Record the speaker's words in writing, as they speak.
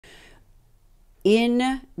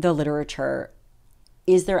In the literature,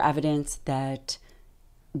 is there evidence that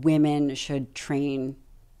women should train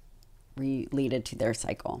related to their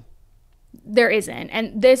cycle? There isn't.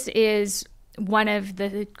 And this is one of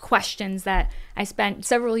the questions that I spent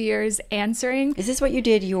several years answering Is this what you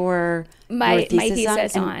did your my thesis on?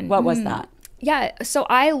 thesis And on. what was that? Yeah, so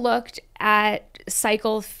I looked at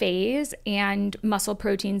cycle phase and muscle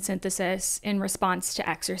protein synthesis in response to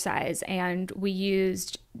exercise. And we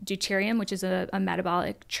used deuterium, which is a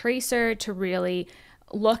metabolic tracer, to really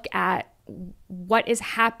look at what is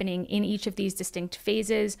happening in each of these distinct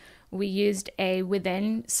phases. We used a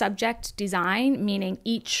within subject design, meaning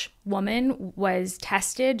each woman was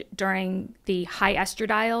tested during the high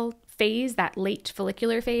estradiol phase, that late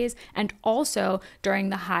follicular phase, and also during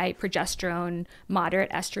the high progesterone, moderate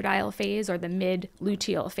estradiol phase, or the mid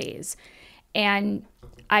luteal phase. And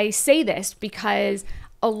I say this because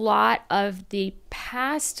a lot of the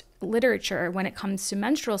past literature when it comes to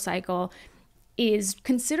menstrual cycle is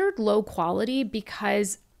considered low quality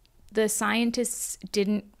because the scientists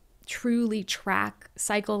didn't truly track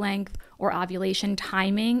cycle length or ovulation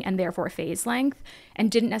timing and therefore phase length, and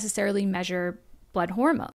didn't necessarily measure blood hormone.